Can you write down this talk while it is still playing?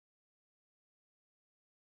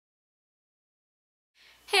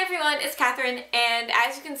Hey everyone, it's Catherine, and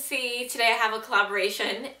as you can see, today I have a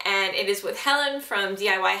collaboration, and it is with Helen from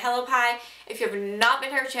DIY Hellopie. If you have not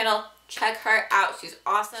been to her channel, check her out. She's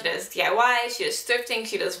awesome. She does DIY, she does thrifting,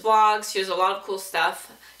 she does vlogs, she does a lot of cool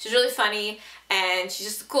stuff. She's really funny, and she's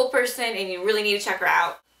just a cool person, and you really need to check her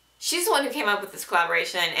out. She's the one who came up with this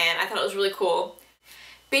collaboration, and I thought it was really cool.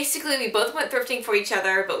 Basically, we both went thrifting for each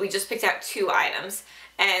other, but we just picked out 2 items.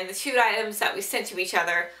 And the 2 items that we sent to each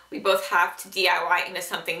other, we both have to DIY into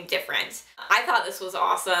something different. I thought this was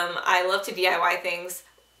awesome. I love to DIY things.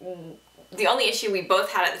 The only issue we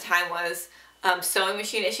both had at the time was sewing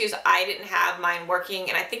machine issues. I didn't have mine working,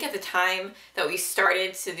 and I think at the time that we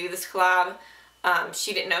started to do this collab,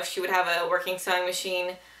 she didn't know if she would have a working sewing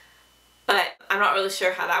machine. But I'm not really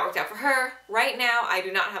sure how that worked out for her. Right now, I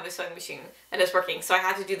do not have a sewing machine that is working, so I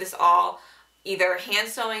have to do this all either hand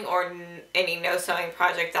sewing or any no sewing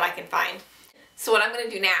project that I can find. So what I'm going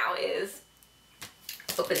to do now is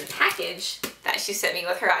open the package that she sent me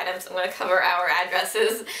with her items. I'm going to cover our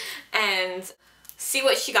addresses and see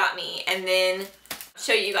what she got me, and then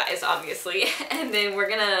show you guys, obviously. And then we're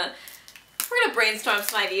gonna brainstorm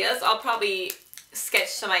some ideas. I'll probably sketch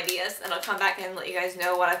some ideas and I'll come back and let you guys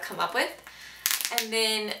know what I've come up with. And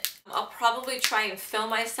then I'll probably try and film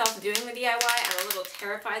myself doing the DIY. I'm a little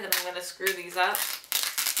terrified that I'm going to screw these up.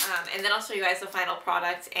 And then I'll show you guys the final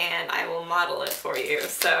product and I will model it for you.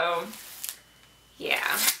 So,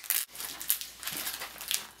 yeah.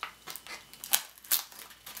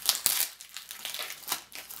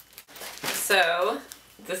 So,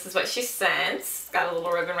 this is what she sent. It's got a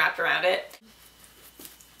little ribbon wrapped around it.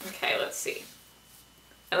 Okay, let's see.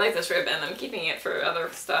 I like this ribbon. I'm keeping it for other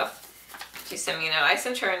stuff. She sent me a note. I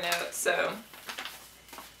sent her a note, so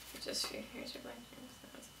just here's your blank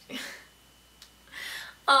canvas.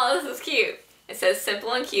 Oh, this is cute. It says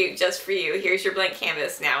simple and cute, just for you. Here's your blank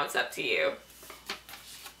canvas. Now it's up to you.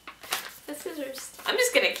 The scissors. I'm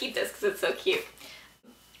just gonna keep this because it's so cute.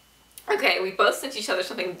 Okay, we both sent each other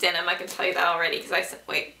something denim. I can tell you that already because I sent.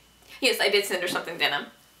 Wait, yes, I did send her something denim.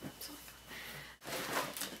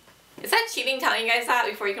 Is that cheating telling you guys that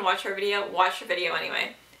before you can watch her video? Watch her video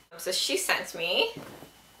anyway. So she sent me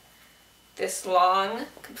this long,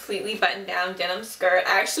 completely buttoned down denim skirt.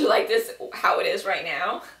 I actually like this, how it is right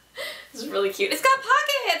now. This is really cute. It's got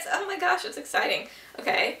pockets! Oh my gosh, it's exciting.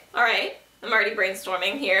 Okay, alright. I'm already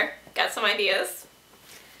brainstorming here. Got some ideas.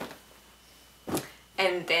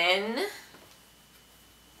 And then,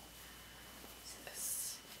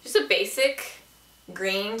 just a basic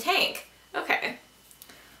green tank. Okay.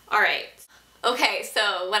 Alright. Okay,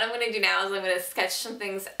 so what I'm going to do now is I'm going to sketch some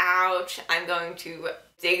things out. I'm going to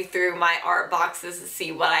dig through my art boxes to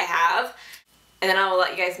see what I have. And then I will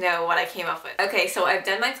let you guys know what I came up with. Okay, so I've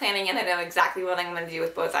done my planning and I know exactly what I'm going to do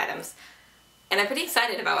with both items. And I'm pretty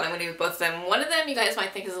excited about what I'm going to do with both of them. One of them you guys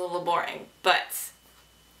might think is a little boring, but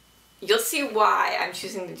you'll see why I'm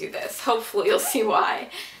choosing to do this. Hopefully you'll see why.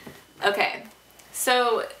 Okay,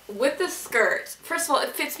 so with the skirt, first of all, it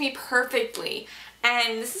fits me perfectly.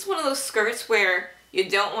 And this is one of those skirts where you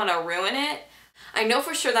don't want to ruin it. I know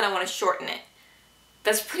for sure that I want to shorten it.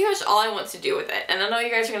 That's pretty much all I want to do with it. And I know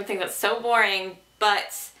you guys are going to think that's so boring,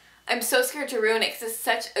 but I'm so scared to ruin it because it's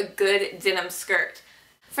such a good denim skirt.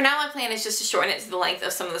 For now, my plan is just to shorten it to the length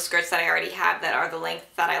of some of the skirts that I already have that are the length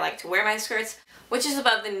that I like to wear my skirts, which is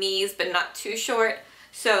above the knees but not too short.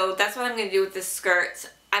 So that's what I'm going to do with this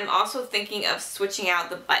skirt. I'm also thinking of switching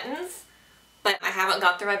out the buttons, but I haven't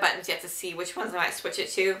gone through my buttons yet to see which ones I might switch it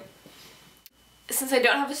to. Since I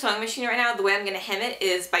don't have a sewing machine right now, the way I'm going to hem it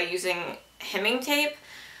is by using hemming tape,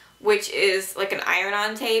 which is like an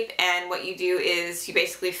iron-on tape, and what you do is you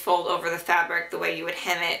basically fold over the fabric the way you would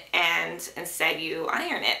hem it, and instead you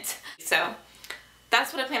iron it. So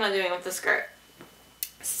that's what I plan on doing with the skirt.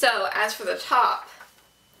 So as for the top,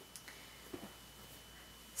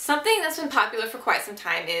 something that's been popular for quite some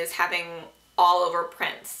time is having all-over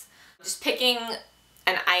prints. Just picking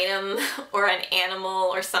an item or an animal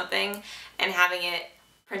or something and having it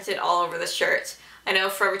printed all over the shirt. I know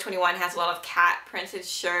Forever 21 has a lot of cat printed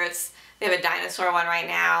shirts. They have a dinosaur one right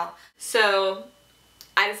now. So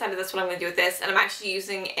I decided that's what I'm going to do with this. And I'm actually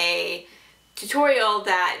using a tutorial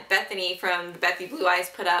that Bethany from the Bethy Blue Eyes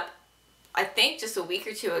put up, I think just a week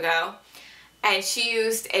or 2 ago. And she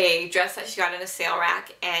used a dress that she got in a sale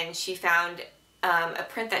rack, and she found a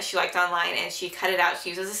print that she liked online, and she cut it out. She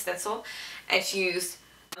uses a stencil, and she used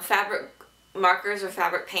fabric markers or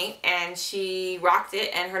fabric paint, and she rocked it,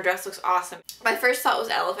 and her dress looks awesome. My first thought was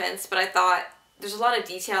elephants, but I thought there's a lot of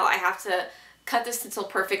detail. I have to cut the stencil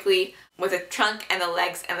perfectly with the trunk and the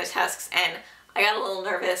legs and the tusks, and I got a little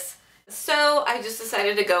nervous. So I just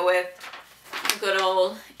decided to go with a good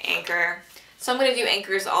old anchor. So I'm going to do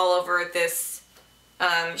anchors all over this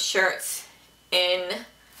shirt in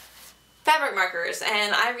fabric markers,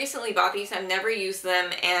 and I recently bought these. I've never used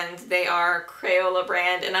them, and they are Crayola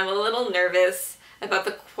brand, and I'm a little nervous about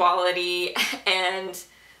the quality and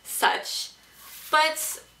such,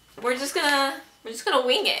 but we're just gonna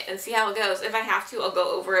wing it and see how it goes. If I have to, I'll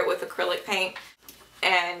go over it with acrylic paint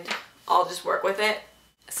and I'll just work with it.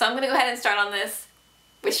 So I'm gonna go ahead and start on this.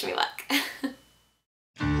 Wish me luck.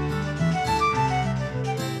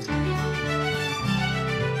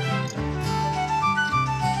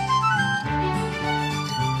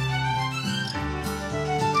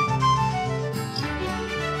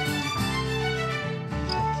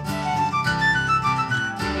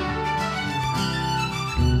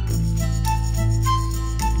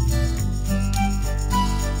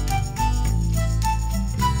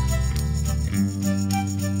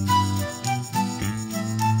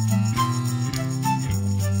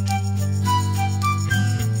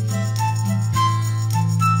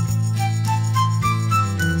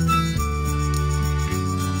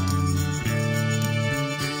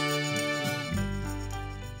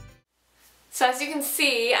 So as you can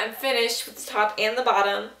see, I'm finished with the top and the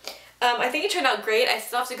bottom. I think it turned out great. I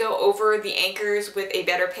still have to go over the anchors with a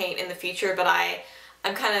better paint in the future, but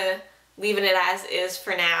I'm kind of leaving it as is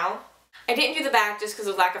for now. I didn't do the back just because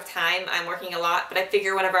of lack of time. I'm working a lot, but I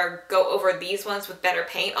figure whenever I go over these ones with better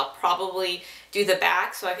paint, I'll probably do the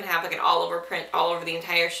back so I can have like an all over print all over the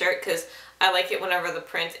entire shirt, because I like it whenever the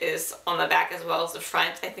print is on the back as well as the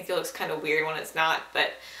front. I think it looks kind of weird when it's not,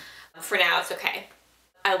 but for now it's okay.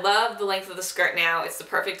 I love the length of the skirt now. It's the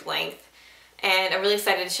perfect length. And I'm really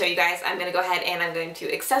excited to show you guys. I'm going to go ahead and I'm going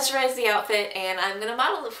to accessorize the outfit and I'm going to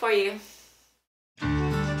model it for you.